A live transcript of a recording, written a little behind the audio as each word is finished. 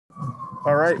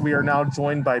All right, we are now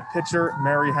joined by pitcher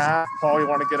Mary Haff. Paul, you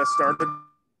want to get us started?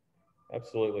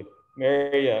 Absolutely.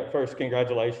 Mary, first,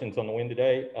 congratulations on the win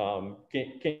today.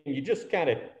 Can you just kind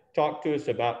of talk to us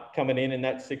about coming in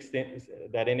that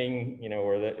that inning, you know,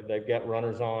 where they've got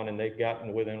runners on and they've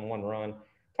gotten within one run?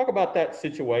 Talk about that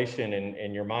situation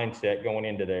and your mindset going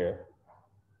into there.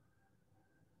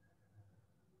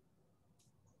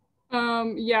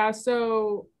 Yeah,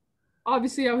 so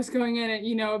obviously I was going in at,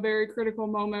 a very critical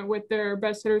moment with their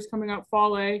best hitters coming up,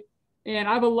 Fale, and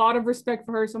I have a lot of respect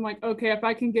for her. So I'm like, okay, if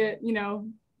I can get,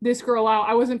 this girl out,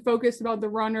 I wasn't focused about the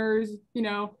runners,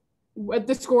 what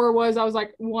the score was. I was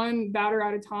like one batter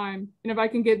at a time. And if I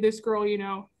can get this girl,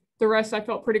 the rest I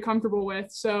felt pretty comfortable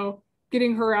with. So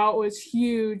getting her out was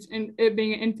huge. And it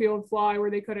being an infield fly where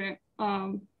they couldn't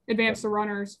advance the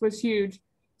runners was huge.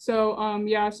 So,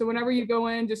 so whenever you go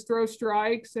in, just throw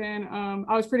strikes. And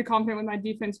I was pretty confident with my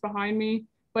defense behind me,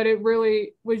 but it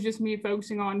really was just me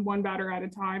focusing on one batter at a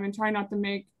time and trying not to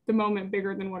make the moment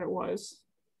bigger than what it was.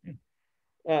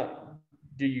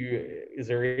 Is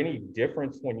there any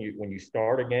difference when you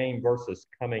start a game versus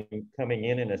coming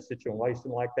in a situation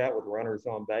like that with runners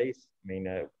on base?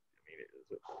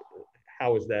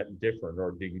 How is that different,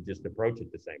 or do you just approach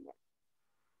it the same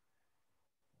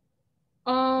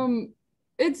way?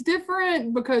 It's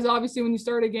different because obviously when you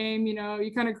start a game,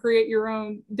 you kind of create your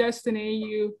own destiny.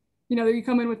 You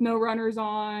come in with no runners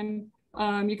on.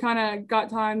 You kind of got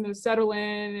time to settle in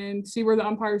and see where the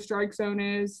umpire strike zone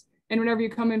is. And whenever you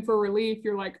come in for relief,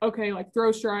 you're like, okay, like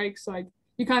throw strikes. Like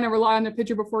you kind of rely on the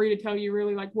pitcher before you to tell you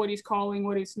really like what he's calling,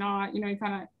 what he's not. You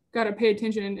kind of got to pay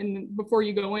attention and before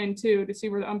you go in too to see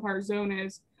where the umpire zone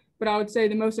is. But I would say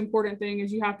the most important thing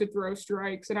is you have to throw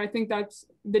strikes. And I think that's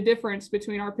the difference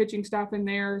between our pitching staff and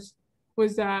theirs,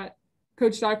 was that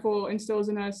Coach Stiefel instills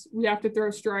in us, we have to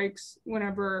throw strikes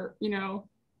whenever,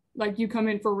 like you come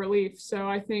in for relief. So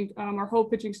I think our whole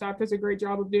pitching staff does a great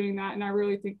job of doing that. And I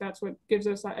really think that's what gives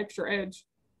us that extra edge.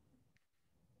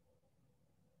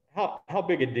 How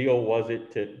big a deal was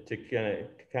it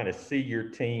to kind of see your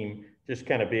team just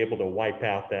kind of be able to wipe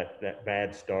out that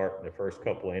bad start in the first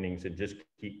couple of innings and just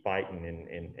keep fighting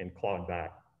and clawing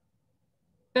back?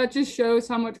 That just shows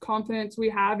how much confidence we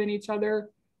have in each other.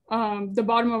 The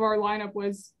bottom of our lineup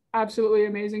was absolutely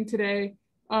amazing today.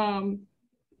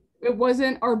 It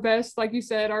wasn't our best, like you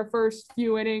said, our first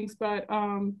few innings, but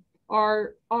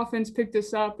our offense picked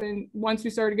us up. And once we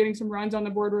started getting some runs on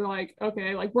the board, we're like,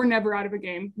 okay, like we're never out of a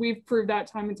game. We've proved that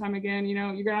time and time again.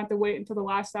 You're going to have to wait until the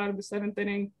last out of the seventh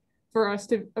inning for us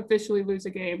to officially lose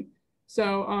a game.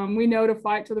 So we know to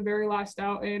fight till the very last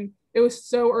out. And it was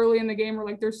so early in the game, we're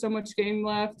like, there's so much game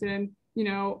left. And,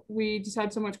 we just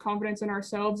had so much confidence in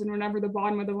ourselves. And whenever the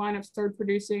bottom of the lineup started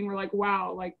producing, we're like,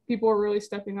 wow, like people are really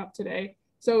stepping up today.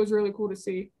 So it was really cool to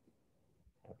see.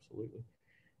 Absolutely.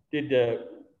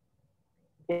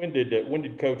 When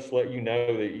did Coach let you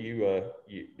know that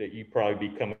you probably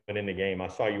be coming in the game? I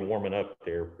saw you warming up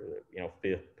there,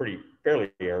 fairly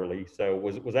early. So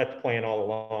was that the plan all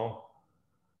along?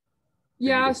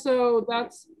 Yeah, so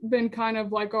that's been kind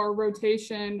of like our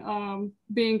rotation,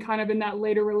 being kind of in that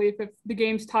later relief. If the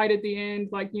game's tight at the end,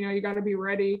 like, you got to be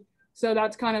ready. So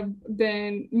that's kind of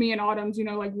been me and Autumn's,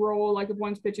 like role, like if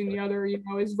one's pitching, the other,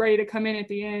 is ready to come in at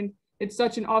the end. It's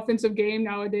such an offensive game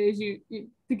nowadays. You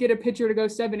to get a pitcher to go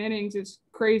 7 innings is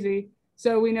crazy.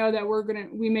 So we know that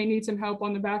we may need some help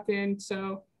on the back end.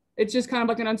 So it's just kind of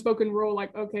like an unspoken rule,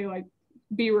 like, okay, like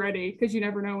be ready, because you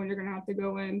never know when you're going to have to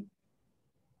go in.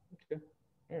 Okay.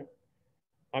 All right.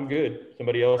 I'm good.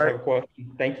 Somebody else have a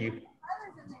question? Thank you.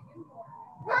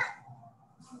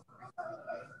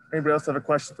 Anybody else have a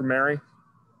question for Mary?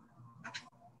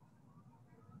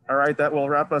 All right, that will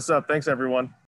wrap us up. Thanks, everyone.